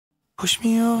Push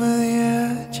me over the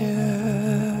edges.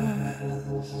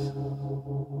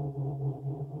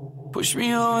 Push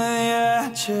me over the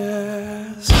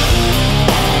edges.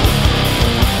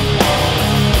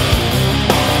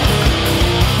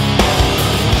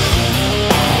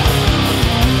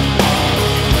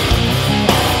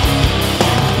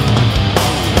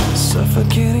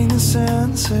 Suffocating the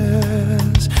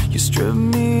senses. You strip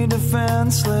me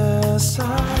defenseless.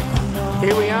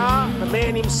 Here we are, the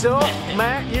man himself.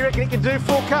 Matt, you reckon he can do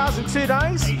 4 cars in 2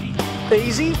 days?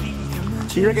 Easy.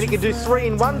 You reckon he can do 3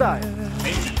 in 1 day?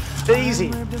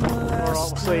 Easy. Alright,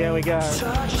 we'll see how we go. 2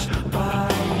 days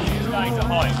at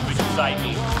home, we should save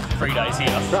me 3 days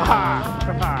here.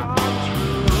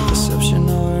 Perception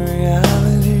of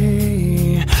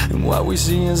reality, and what we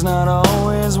see is not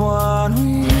always what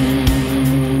we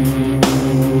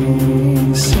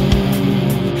see.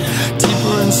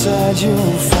 Deeper inside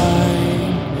you'll find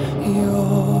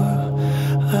your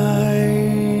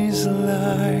eyes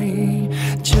lie.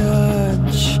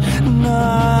 Judge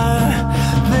not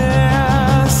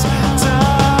this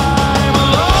time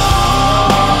alone.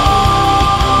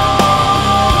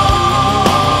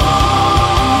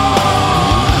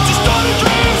 Distorted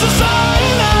dreams of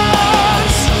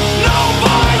silence. No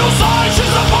vital signs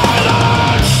of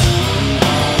violence.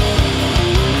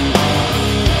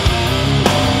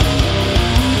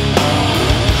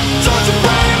 Such a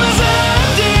frame is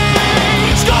empty.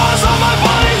 Scars on my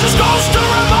body just goes to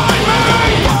remind me.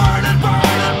 Burn it,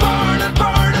 burn it, burn it,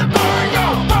 burn it, burn yo.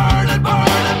 Burn it,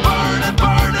 burn it, burn it,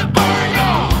 burn it, burn yo.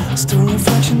 Still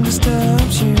reflection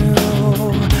disturbs you.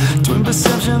 Twin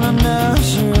perception unnerves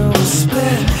you.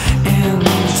 Split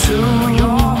into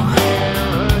your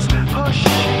mirrors,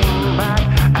 pushing back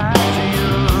after you.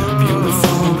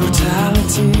 Beautiful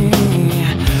brutality,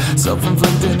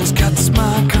 self-inflicted has got this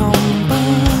my company.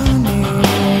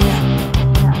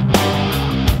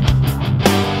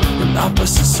 On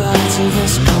opposite sides of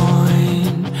this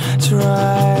coin,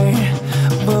 try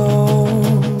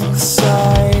both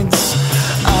sides.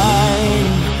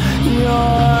 I'm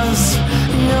yours,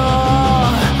 you're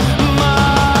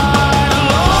mine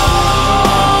alone.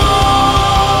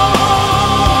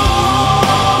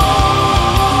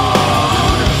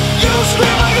 You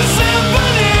scream like a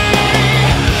symphony.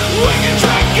 Wicked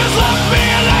track has left me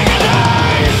in agony.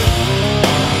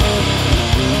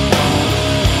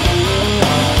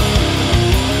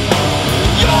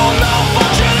 Your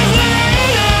malfunction is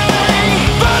leading.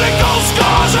 Vertical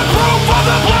scars are proof of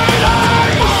the bleeding.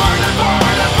 Burn it,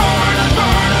 burn it, burn it,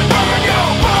 burn it, burn you.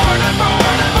 Burn it,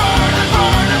 burn it, burn it,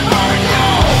 burn it, burn you.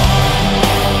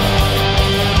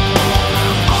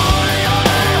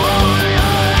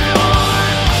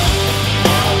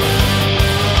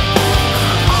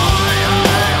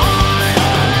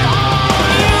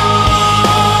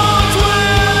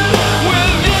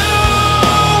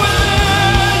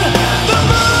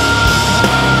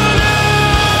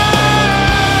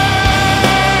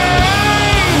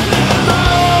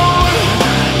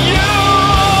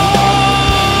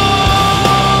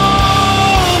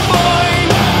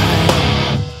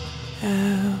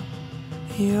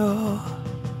 Your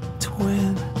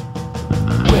twin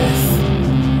with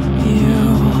you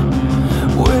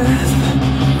within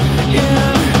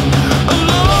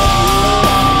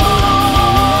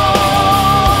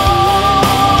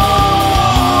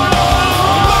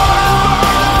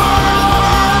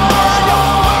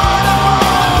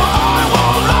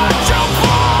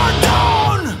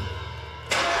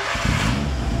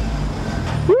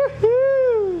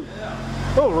Woohoo!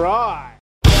 Alright.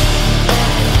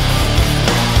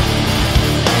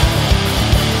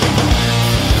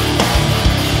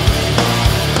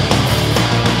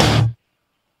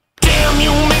 Damn,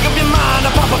 you make up your mind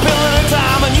to pop a pill at a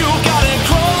time, and you got it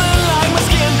crawling like my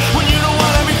skin. When you don't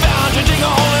wanna be found, you dig a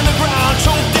hole in the ground,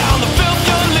 choke down the filth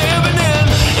you're living in.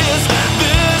 Is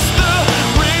this the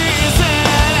reason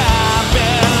I've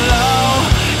been low?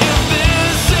 If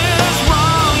this is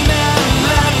wrong, then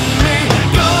let me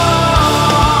go.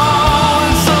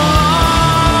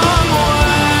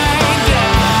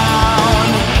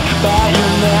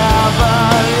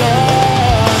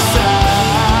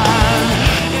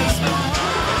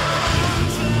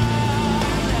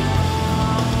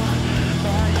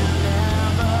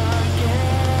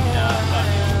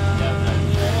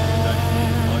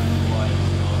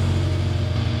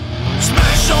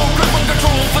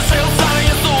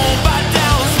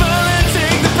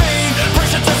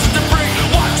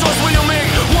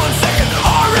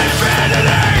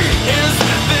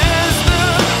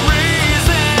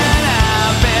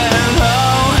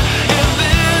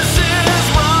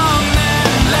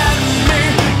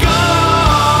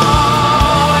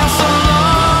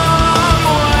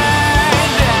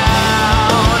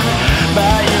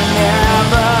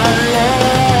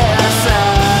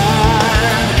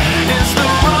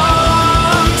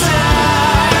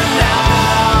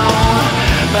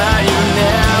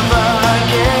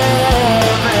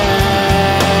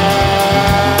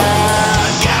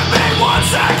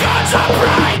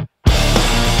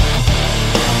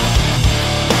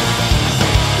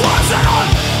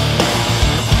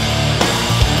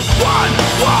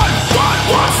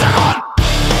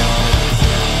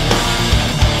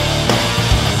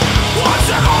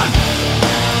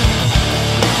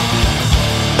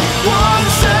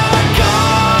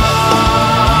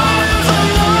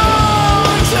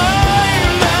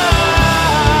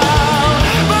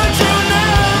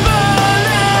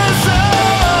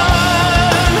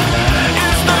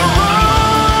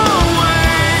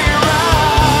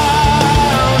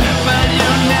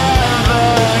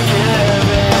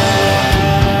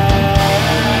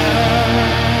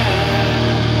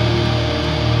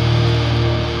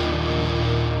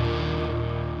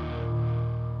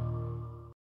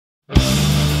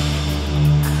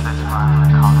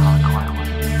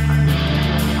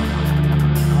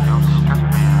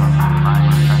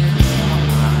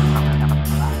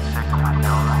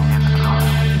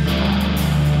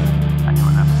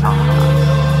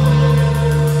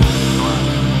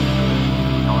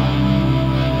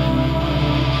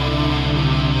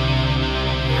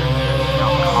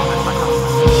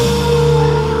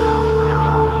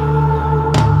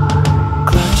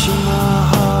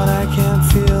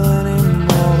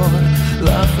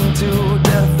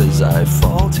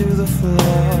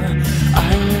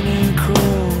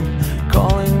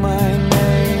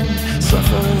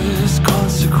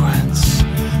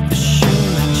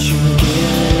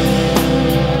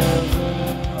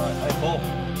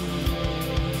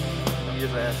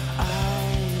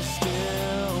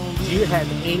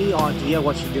 idea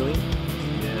what you're doing?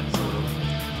 Yeah, sort of.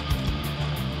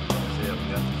 See how we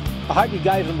go. I hope you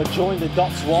gave them a join the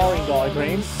dots wiring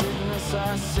diagram.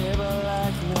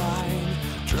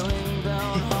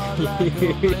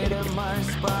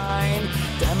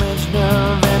 Damaged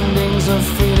nerve endings are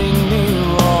feeding me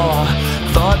raw.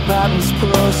 Thought patterns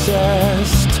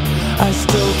processed. I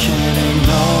still can't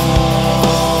ignore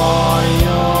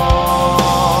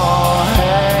your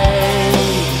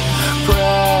hate,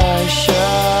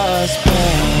 precious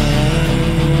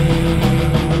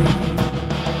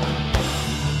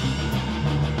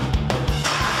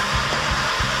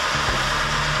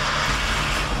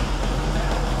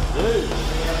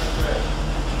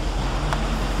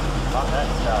Fuck that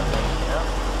stuff, yeah.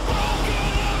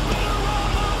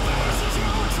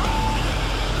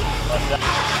 What's that?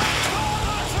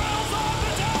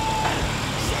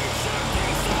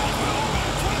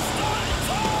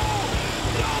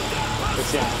 It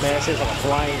sounds massive like a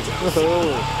plane.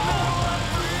 Woohoo.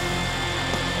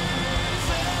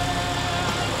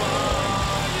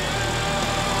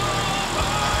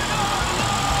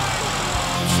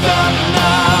 Stop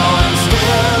now.